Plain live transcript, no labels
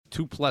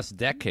2+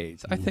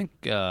 decades, I think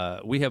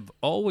we have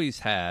always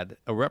had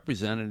a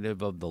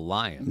representative of the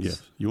Lions.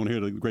 Yes. You want to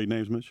hear the great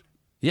names, Mitch?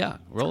 Yeah,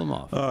 roll them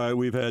off. All right,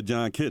 we've had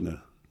John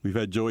Kidner. We've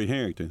had Joey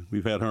Harrington.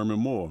 We've had Herman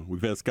Moore.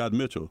 We've had Scott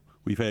Mitchell.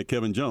 We've had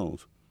Kevin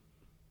Jones.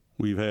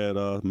 We've had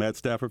Matt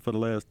Stafford for the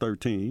last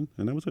 13,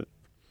 and that was it.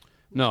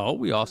 No,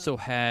 we also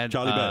had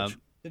Charlie Batch.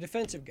 The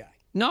defensive guy.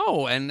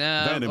 No, and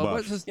Yeah,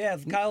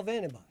 Kyle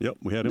Vandenbosch. Yep,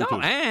 we had him too.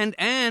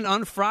 and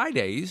on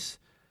Fridays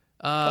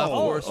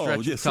for a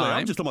stretch of time.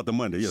 I'm just talking about the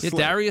Monday. Yeah,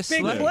 Darius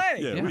Big Slay. play.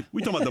 Yeah.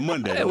 We talking about the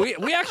Monday. Yeah,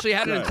 we actually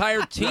had an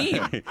entire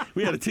team.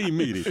 We had a team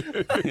meeting.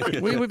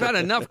 We've had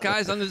enough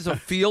guys on this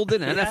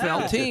fielded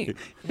NFL team.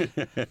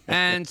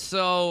 And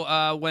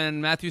so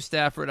when Matthew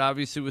Stafford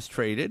obviously was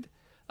traded,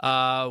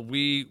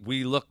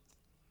 we looked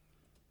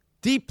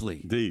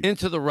deeply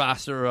into the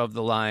roster of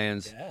the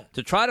Lions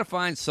to try to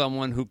find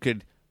someone who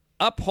could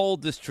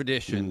uphold this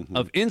tradition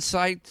of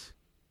insight,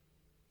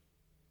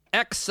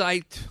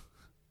 excite,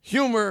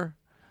 humor,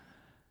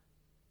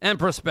 and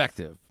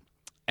perspective.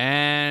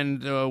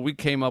 And we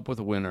came up with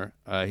a winner.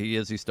 He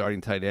is the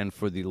starting tight end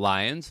for the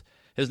Lions.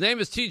 His name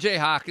is T.J.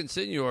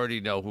 Hockenson. You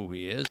already know who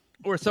he is.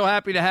 We're so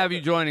happy to have you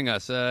joining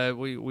us.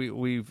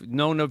 We've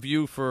known of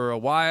you for a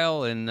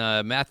while, and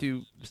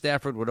Matthew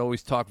Stafford would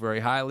always talk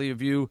very highly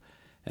of you.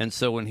 And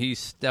so when he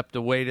stepped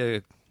away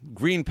to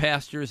green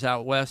pastures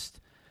out west,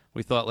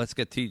 we thought, let's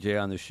get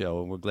TJ on the show,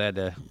 and we're glad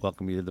to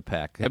welcome you to the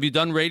pack. Have you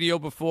done radio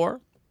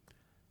before?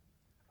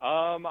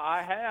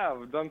 I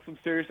have done some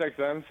Sirius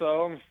XM,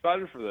 so I'm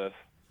excited for this.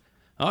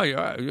 Oh,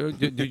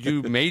 did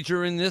you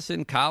major in this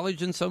in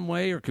college in some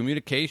way, or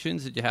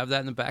communications? Did you have that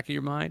in the back of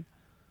your mind?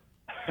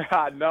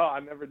 No, I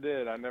never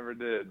did.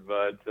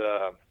 But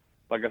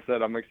like I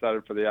said, I'm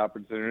excited for the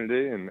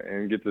opportunity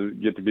and get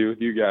to be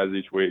with you guys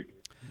each week.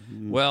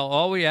 Well,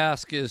 all we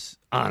ask is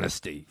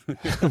honesty,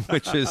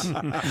 which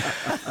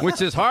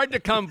is hard to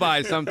come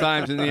by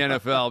sometimes in the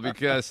NFL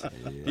because,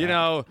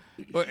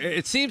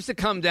 it seems to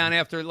come down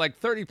after like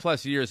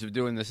 30-plus years of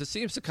doing this. It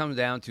seems to come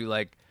down to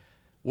like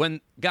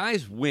when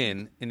guys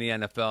win in the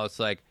NFL, it's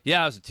like,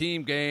 yeah, it was a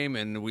team game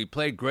and we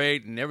played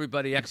great and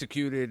everybody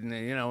executed and,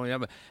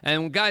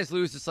 and when guys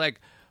lose, it's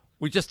like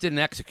we just didn't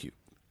execute.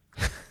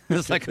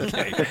 It's like,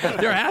 okay,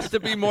 there has to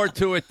be more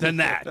to it than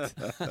that.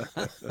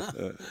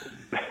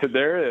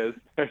 There is.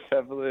 There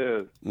definitely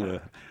is. Yeah.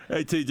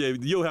 Hey, TJ,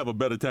 you'll have a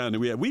better time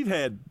than we have. We've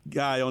had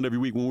guy on every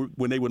week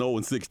when they went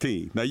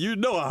 0-16. Now, you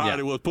know how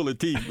hard it was pulling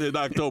teeth in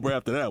October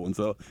after that one.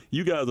 So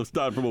you guys are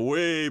starting from a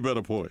way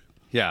better point.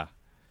 Yeah.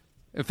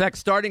 In fact,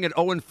 starting at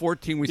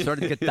 0-14, we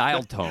started to get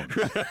dial tones.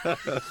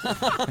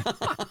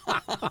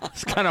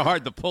 It's kind of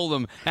hard to pull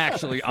them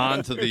actually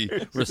onto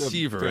the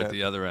receiver at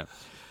the other end.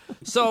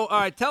 So, all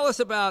right, tell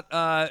us about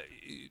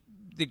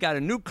they got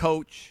a new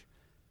coach,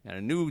 got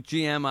a new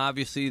GM,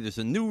 obviously. There's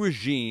a new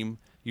regime.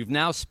 You've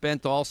now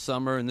spent all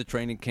summer in the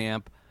training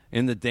camp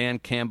in the Dan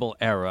Campbell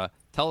era.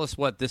 Tell us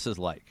what this is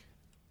like.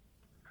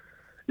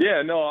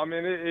 Yeah, no, I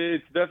mean,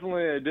 it's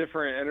definitely a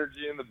different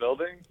energy in the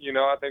building.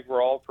 I think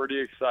we're all pretty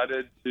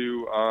excited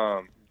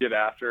to get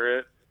after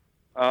it.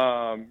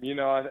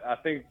 I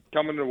think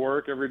coming to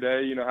work every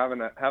day,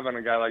 having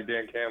a guy like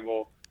Dan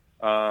Campbell,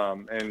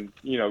 and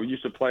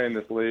used to play in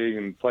this league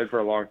and played for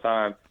a long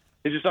time.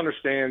 He just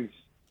understands,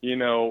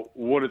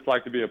 what it's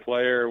like to be a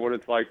player, what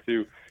it's like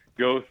to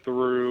go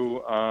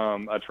through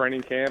a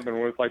training camp, and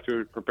what it's like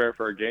to prepare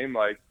for a game,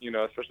 like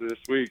especially this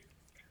week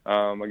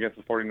against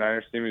the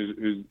 49ers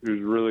team,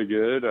 who's really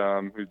good,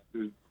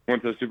 who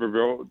went to the Super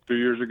Bowl 2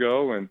 years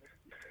ago, and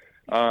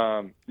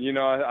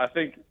I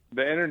think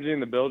the energy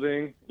in the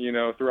building,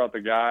 throughout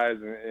the guys,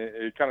 and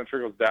it kind of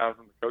trickles down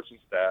from the coaching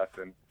staff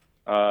and.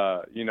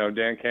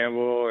 Dan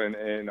Campbell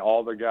and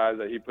all the guys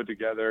that he put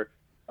together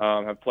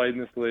have played in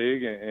this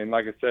league, and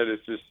like I said,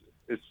 it's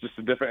just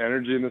a different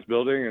energy in this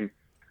building, and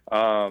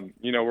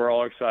we're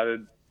all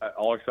excited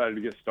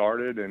to get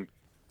started and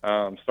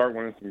start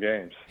winning some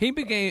games. He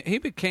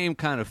became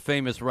kind of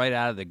famous right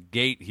out of the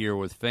gate here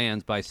with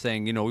fans by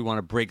saying, we want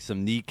to break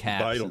some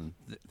kneecaps and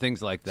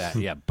things like that.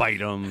 Yeah, bite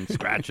them,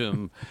 scratch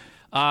them.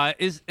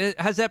 Has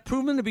that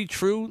proven to be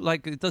true?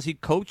 Like, does he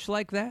coach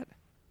like that?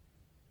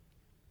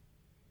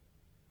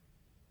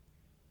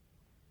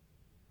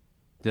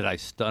 Did I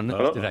stun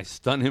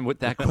him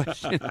with that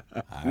question?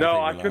 No,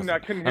 I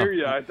couldn't hear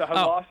you. I think I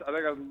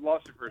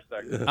lost you for a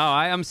second.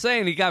 I'm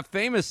saying he got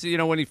famous.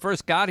 When he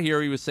first got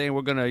here, he was saying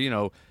we're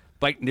gonna,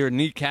 bite their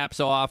kneecaps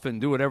off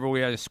and do whatever we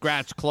have,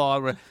 scratch,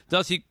 claw.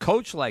 Does he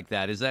coach like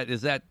that? Is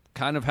that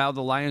kind of how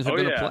the Lions are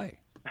going to play?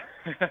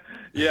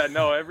 Yeah,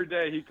 no. Every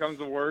day he comes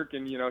to work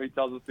and he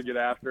tells us to get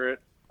after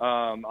it.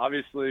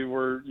 Obviously,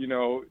 we're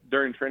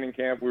during training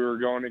camp we were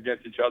going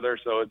against each other,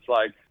 so it's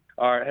like.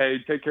 All right, hey,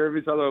 take care of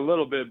each other a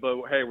little bit,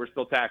 but hey, we're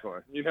still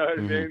tackling. You know what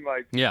I mean?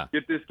 Like,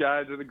 get this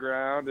guy to the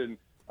ground, and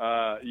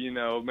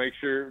make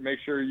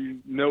sure you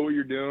know what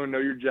you're doing, know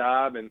your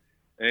job, and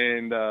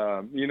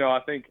I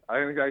think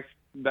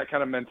that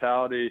kind of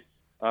mentality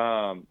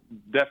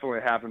definitely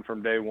happened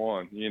from day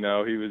one. He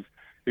was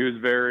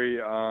very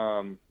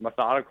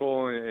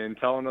methodical in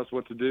telling us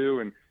what to do,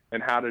 and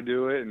and how to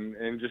do it,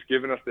 and just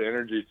giving us the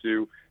energy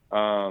to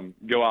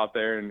go out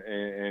there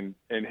and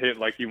hit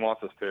like he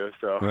wants us to.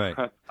 So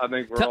right. I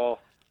think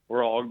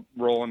we're all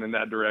rolling in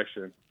that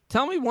direction.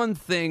 Tell me one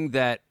thing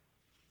that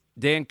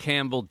Dan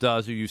Campbell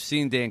does, or you've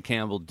seen Dan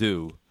Campbell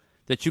do,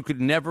 that you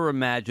could never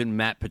imagine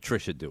Matt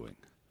Patricia doing.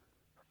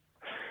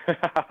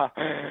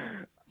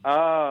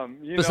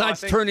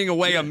 Besides turning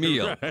away a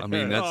meal. I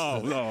mean,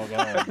 that's... No.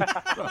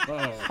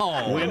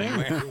 Winning?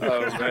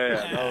 Oh,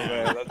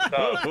 man, that's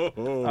tough.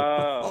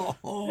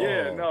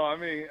 Yeah, no, I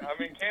mean,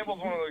 Campbell's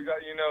one of those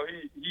guys,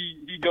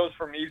 he goes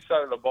from each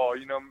side of the ball.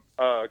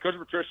 Coach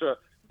Patricia,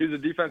 he's a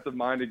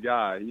defensive-minded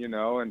guy,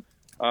 and,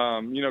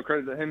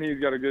 credit to him, he's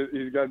got a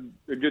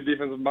good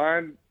defensive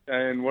mind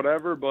and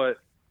whatever, but,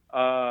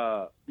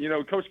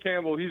 Coach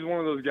Campbell, he's one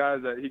of those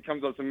guys that he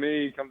comes up to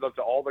me, he comes up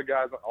to all the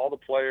guys, all the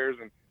players,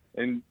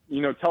 and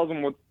tells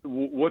them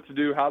what to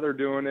do, how they're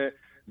doing it.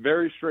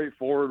 Very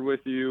straightforward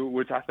with you,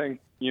 which I think,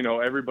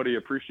 everybody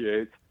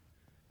appreciates.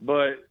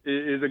 But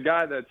is a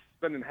guy that's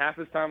spending half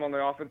his time on the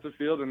offensive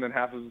field and then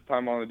half of his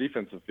time on the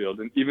defensive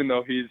field. And even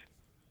though he's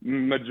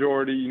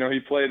majority, he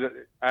played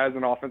as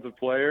an offensive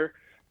player,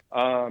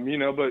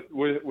 but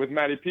with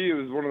Matty P, it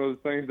was one of those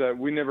things that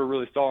we never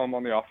really saw him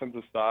on the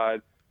offensive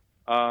side.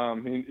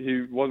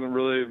 He wasn't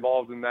really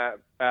involved in that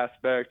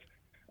aspect.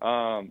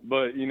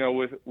 But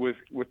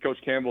with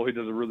Coach Campbell, he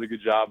does a really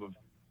good job of,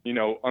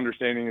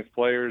 understanding his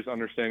players,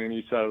 understanding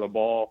each side of the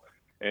ball,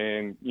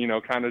 and,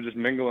 kind of just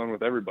mingling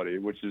with everybody,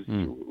 which is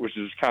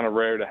kind of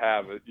rare to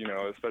have,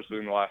 especially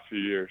in the last few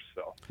years.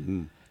 So,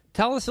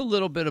 Tell us a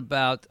little bit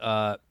about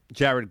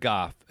Jared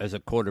Goff as a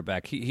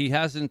quarterback. He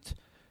hasn't,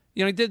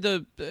 he did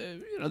the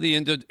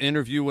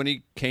interview when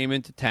he came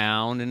into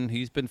town, and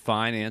he's been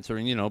fine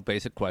answering,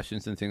 basic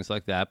questions and things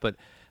like that, but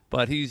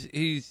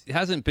he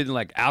hasn't been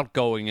like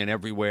outgoing and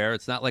everywhere.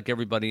 It's not like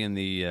everybody in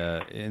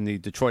the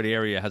Detroit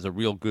area has a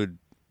real good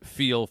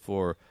feel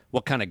for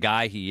what kind of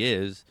guy he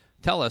is.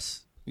 Tell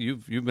us,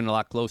 you've been a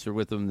lot closer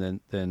with him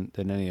than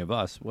any of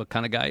us. What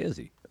kind of guy is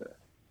he?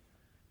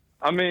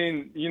 I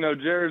mean,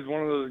 Jared's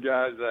one of those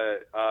guys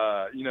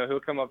that he'll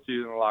come up to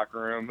you in the locker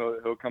room.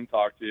 He'll come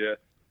talk to you.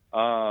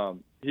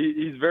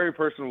 He's very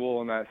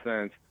personable in that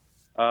sense.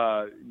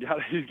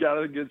 He's got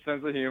a good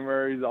sense of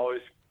humor. He's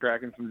always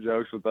cracking some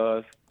jokes with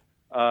us.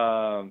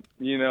 But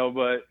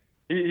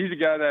he's a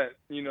guy that,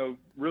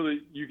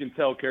 really you can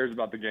tell cares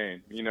about the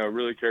game,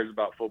 really cares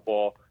about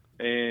football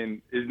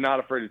and is not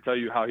afraid to tell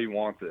you how he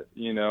wants it,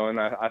 and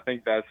I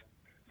think that's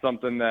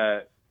something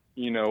that,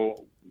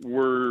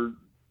 we're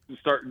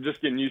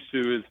just getting used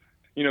to is,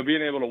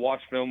 being able to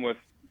watch film with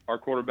our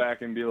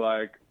quarterback and be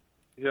like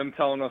him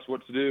telling us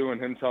what to do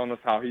and him telling us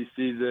how he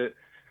sees it,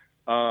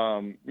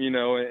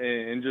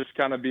 and just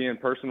kind of being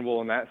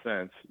personable in that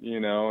sense,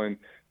 and,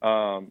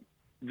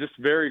 just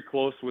very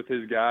close with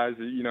his guys.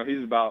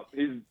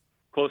 He's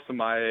close to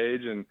my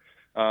age. And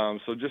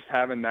so just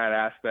having that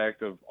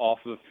aspect of off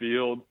the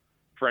field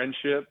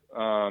friendship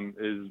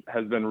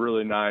has been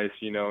really nice,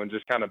 and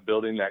just kind of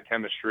building that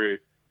chemistry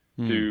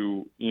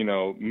to,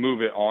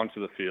 move it onto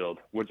the field,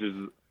 which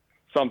is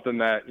something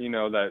that,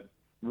 that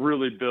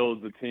really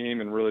builds the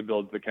team and really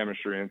builds the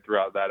chemistry and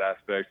throughout that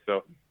aspect.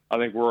 So I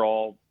think we're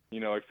all,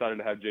 excited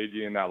to have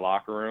JG in that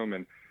locker room,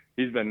 and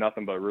he's been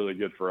nothing but really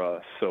good for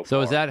us.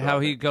 So is that how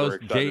he goes?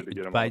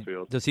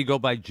 Does he go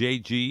by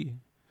JG?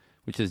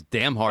 Which is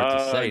damn hard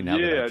to say now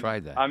that I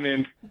tried that. I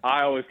mean,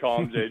 I always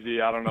call him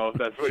JG. I don't know if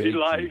that's what he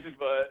likes,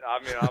 but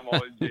I mean, I'm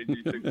always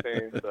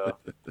JG16. So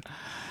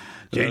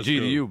JG to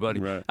you, buddy.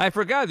 Right. I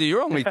forgot that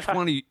you're only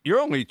 20. You're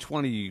only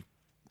 20.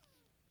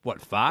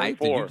 What, 5?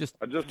 24. Did you just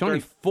I just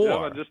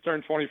 24? I just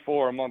turned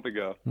 24 a month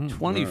ago.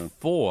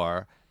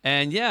 24.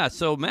 And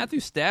so Matthew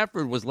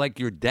Stafford was like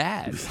your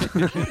dad in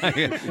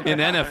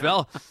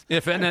NFL, in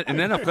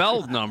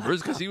NFL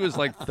numbers, because he was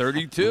like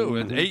 32,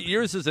 and 8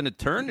 years is an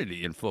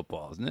eternity in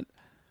football, isn't it?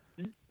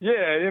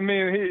 Yeah, I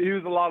mean, he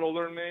was a lot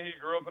older than me. He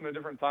grew up in a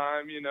different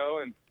time,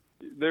 and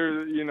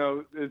there,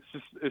 it's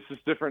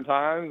just different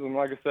times. And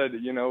like I said,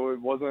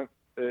 it wasn't.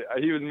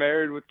 He was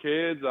married with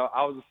kids.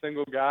 I was a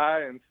single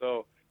guy, and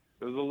so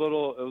it was a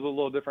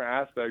little different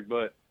aspect,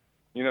 but.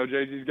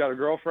 JG's got a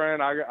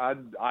girlfriend.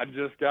 I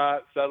just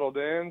got settled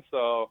in,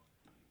 so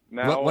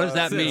now. What does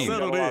that mean?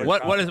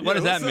 What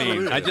does that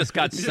mean? I just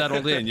got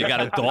settled in. You got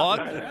a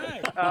dog?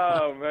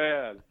 Oh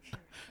man,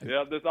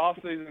 yeah. This off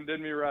season did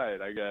me right,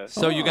 I guess.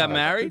 So you got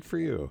married? Good for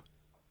you.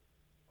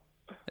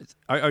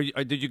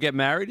 Did you get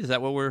married? Is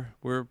that what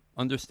we're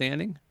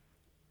understanding?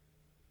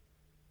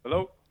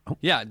 Hello.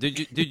 Yeah, did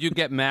you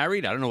get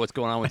married? I don't know what's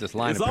going on with this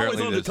line. It's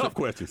Apparently, always on the tough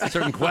questions.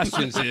 Certain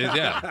questions,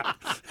 yeah.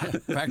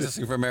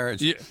 Practicing for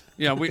marriage.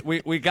 Yeah,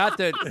 we got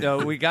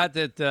that. We got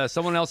that.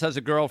 Someone else has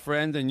a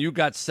girlfriend, and you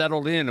got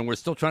settled in, and we're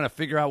still trying to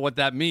figure out what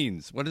that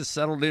means. What does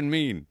settled in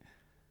mean?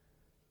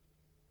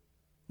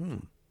 This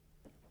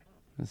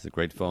is a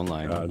great phone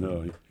line. I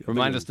know.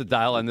 Remind us to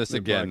dial on this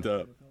again.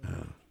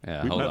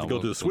 Yeah, we hold have on. to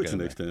go to the switch get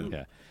next time.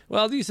 Yeah.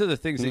 Well, these are the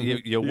things that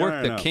you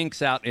work the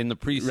kinks out in the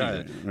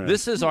preseason. Right.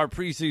 This is our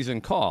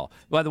preseason call.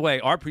 By the way,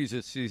 our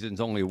preseason's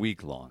only a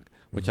week long.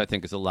 which I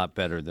think is a lot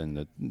better than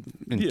the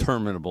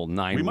interminable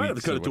 9 weeks. We might have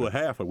to cut it to a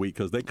half a week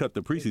because they cut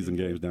the preseason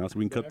games down, so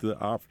we can cut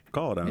our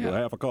call down to a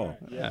half a call.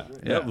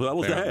 That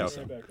was the half.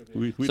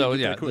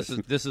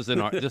 This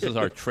is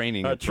our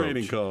training. Our approach.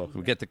 training call.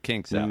 We get the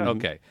kinks out.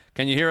 Okay,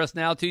 can you hear us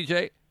now,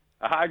 TJ?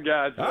 I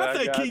got you. I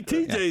think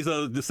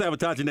TJ's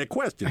sabotaging that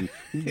question.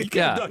 You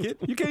can't duck it.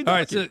 You can't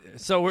duck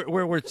it. So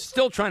we're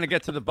still trying to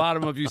get to the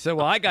bottom of. You said,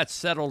 well, I got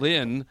settled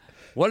in.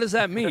 What does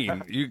that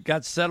mean? You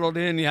got settled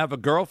in, you have a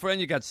girlfriend,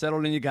 you got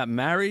settled in, you got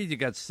married, you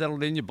got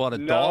settled in, you bought a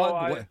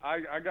dog? No,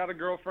 I got a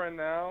girlfriend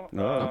now.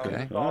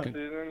 Okay. Off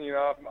season,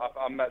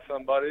 I met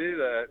somebody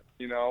that,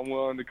 I'm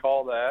willing to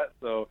call that,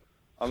 so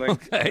I think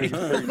Okay. it's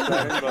pretty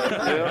exciting,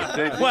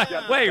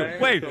 but,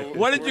 Wait. So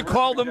What did you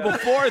call them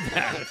before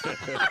that?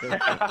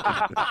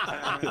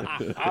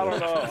 I don't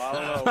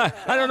know.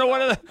 I don't know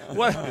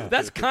what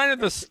that's kind of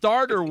the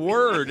starter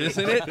word,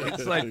 isn't it?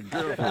 It's like,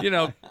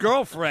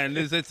 girlfriend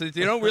is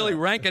you don't really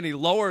rank any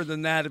lower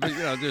than that. But,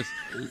 just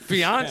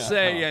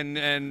fiance and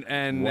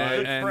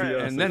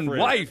then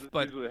wife.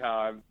 But usually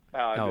how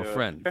I do it.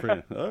 friend. All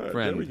right,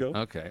 there we go.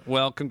 Okay.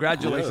 Well,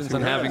 congratulations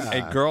on having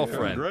a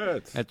girlfriend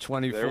at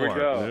 24.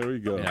 There we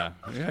go. Yeah,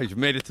 you've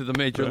made it to the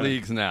major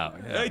leagues now.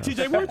 Yeah. Hey,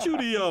 TJ, weren't you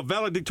the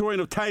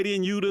valedictorian of tight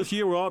end U this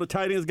year, where all the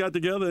tight ends got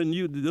together, and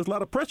there's a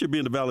lot of pressure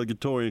being the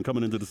valedictorian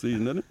coming into the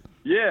season, isn't it?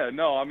 Yeah,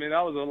 no, I mean,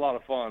 that was a lot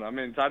of fun. I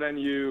mean, tight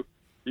end U,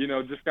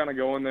 just kind of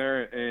going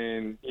there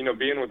and,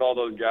 being with all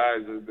those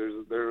guys,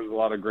 there's a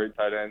lot of great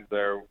tight ends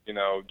there,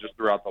 just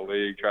throughout the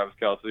league. Travis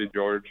Kelce,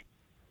 George,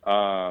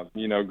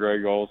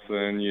 Greg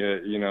Olson,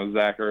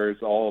 Zach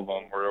Ertz, all of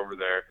them were over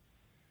there.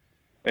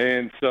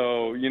 And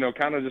so,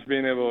 kind of just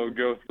being able to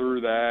go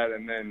through that,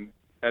 and then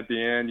at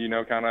the end,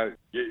 kind of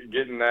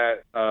getting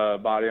that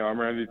body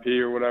armor MVP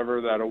or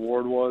whatever that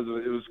award was,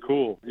 it was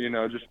cool,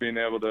 just being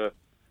able to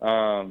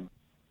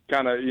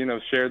kind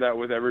of, share that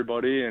with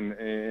everybody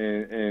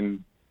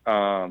and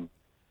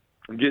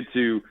get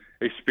to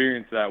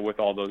experience that with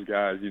all those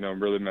guys,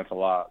 really meant a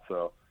lot.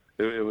 So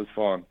it was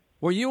fun.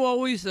 Were you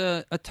always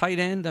a tight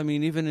end? I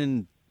mean, even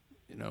in,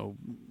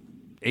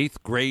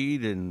 8th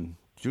grade and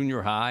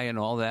junior high and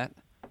all that?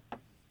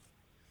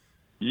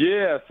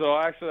 Yeah, so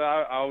actually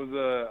I was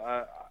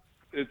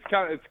it's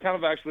kind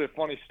of actually a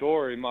funny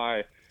story.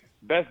 My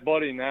best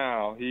buddy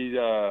now, he's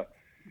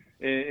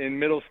in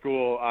middle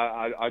school,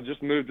 I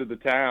just moved to the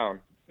town,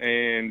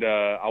 and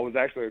I was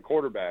actually a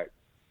quarterback.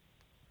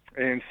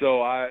 And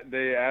so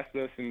they asked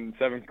us in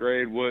 7th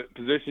grade what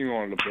position you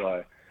wanted to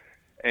play.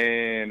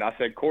 And I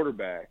said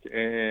quarterback,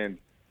 and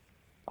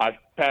I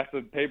passed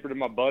the paper to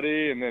my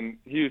buddy, and then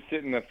he was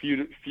sitting a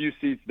few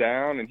seats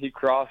down, and he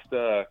crossed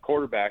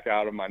quarterback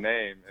out of my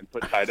name and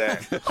put tight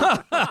end.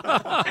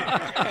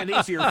 And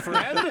he's your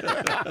friend?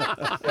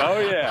 Oh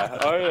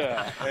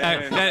yeah.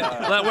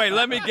 And, wait,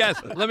 let me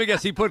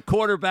guess. He put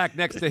quarterback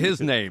next to his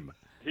name.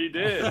 He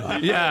did.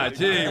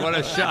 Gee, what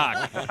a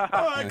shock.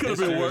 Oh, it could have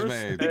been worse.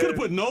 He could have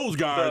put nose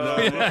guard.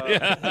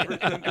 Ever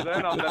since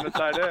then, I've been a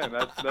tight end.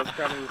 That's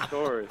kind of the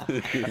story.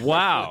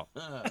 Wow.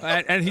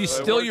 And he's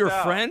still your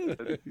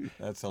friend?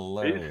 That's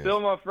hilarious. He's still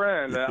my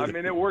friend. I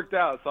mean, it worked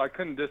out, so I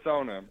couldn't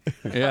disown him.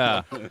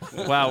 Yeah.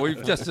 Wow,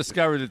 we've just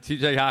discovered that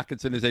T.J.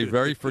 Hockenson is a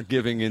very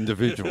forgiving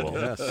individual.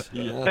 Yes.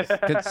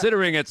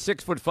 Considering at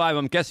 6'5",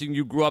 I'm guessing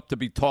you grew up to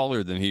be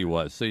taller than he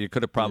was, so you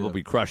could have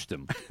probably crushed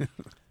him.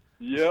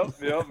 Yep,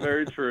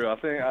 very true. I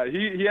think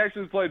he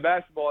actually played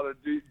basketball at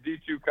a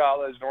D2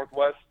 college,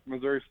 Northwest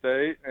Missouri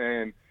State,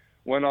 and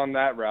went on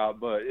that route.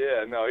 But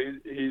yeah, no,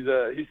 he's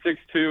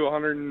 6'2",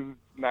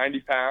 190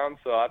 pounds,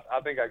 so I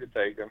think I could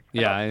take him.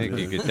 Yeah, I think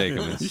you could take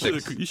him.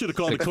 You should have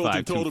called the coach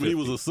and told him he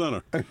was a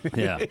center.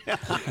 Yeah.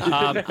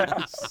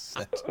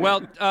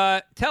 Well,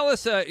 tell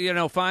us,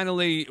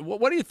 finally,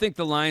 what do you think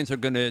the Lions are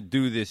going to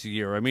do this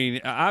year? I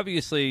mean,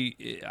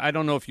 obviously, I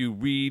don't know if you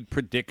read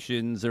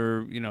predictions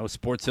or,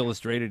 Sports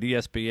Illustrated,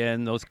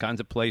 ESPN, those kinds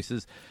of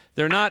places.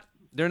 They're not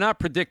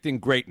predicting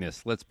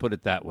greatness. Let's put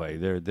it that way.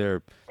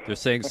 They're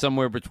saying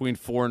somewhere between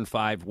 4 and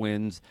 5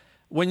 wins.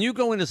 When you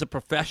go in as a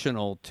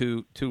professional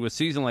to a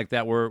season like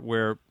that,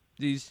 where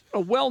these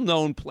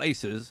well-known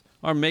places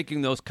are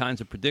making those kinds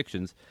of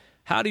predictions,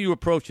 how do you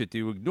approach it? Do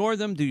you ignore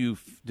them?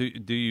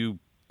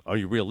 Are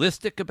you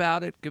realistic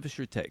about it? Give us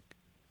your take.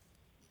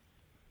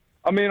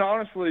 I mean,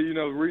 honestly,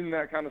 reading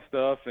that kind of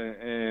stuff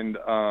and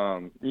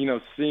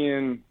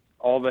seeing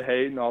all the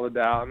hate and all the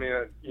doubt. I mean,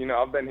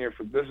 I've been here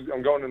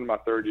I'm going into my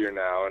 3rd year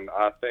now, and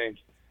I think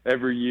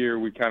every year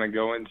we kind of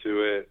go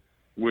into it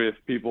with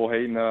people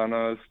hating on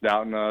us,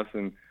 doubting us,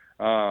 and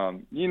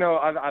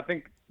I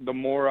think the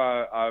more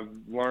I've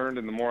learned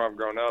and the more I've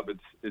grown up,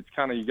 it's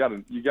kind of you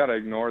gotta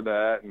ignore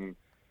that and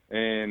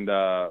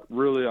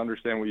really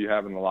understand what you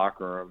have in the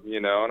locker room,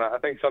 and I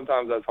think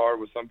sometimes that's hard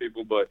with some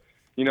people, but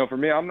for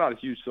me, I'm not a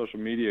huge social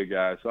media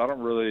guy, so I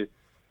don't really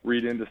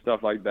read into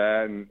stuff like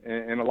that,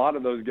 and a lot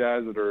of those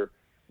guys that are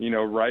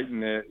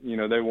writing it,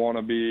 they want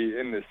to be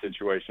in this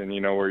situation,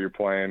 where you're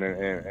playing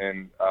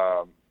and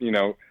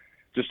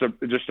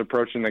just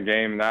approaching the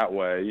game that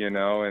way,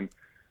 and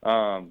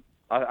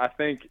I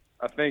think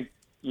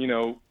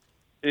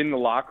in the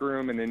locker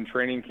room and in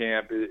training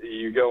camp,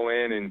 you go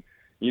in and,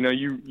 you know,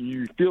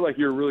 you feel like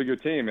you're a really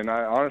good team. And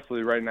I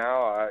honestly, right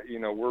now, you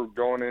know, we're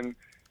going in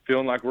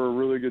feeling like we're a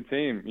really good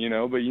team, you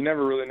know, but you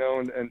never really know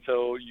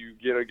until you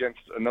get against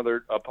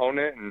another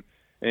opponent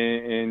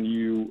and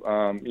you,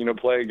 you know,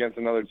 play against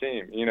another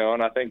team, you know,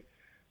 and I think,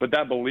 but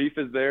that belief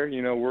is there.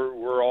 You know,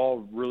 we're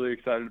all really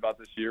excited about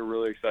this year,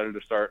 really excited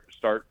to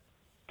start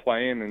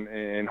playing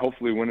and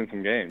hopefully winning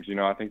some games. You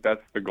know, I think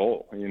that's the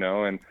goal, you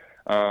know, and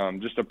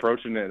just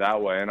approaching it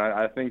that way. And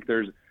I think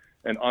there's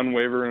an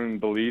unwavering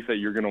belief that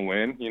you're going to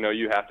win. You know,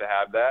 you have to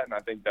have that, and I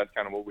think that's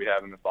kind of what we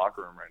have in this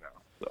locker room right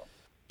now. So.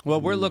 Well,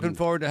 we're looking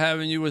forward to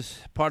having you as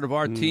part of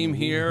our team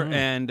here,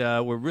 and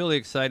we're really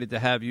excited to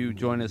have you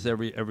join us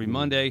every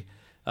Monday.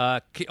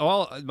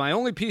 My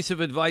only piece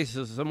of advice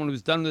as someone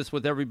who's done this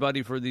with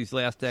everybody for these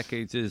last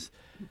decades is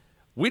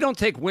we don't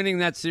take winning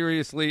that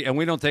seriously, and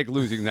we don't take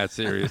losing that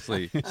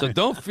seriously. So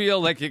don't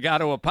feel like you got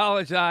to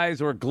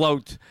apologize or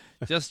gloat.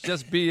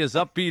 Just be as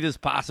upbeat as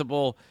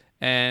possible,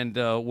 and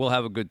we'll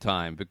have a good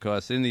time,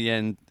 because in the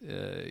end,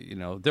 you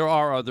know, there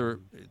are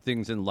other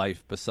things in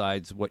life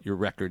besides what your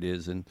record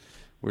is, and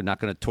we're not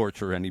going to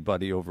torture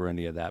anybody over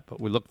any of that. But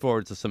we look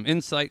forward to some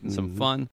insight and some fun.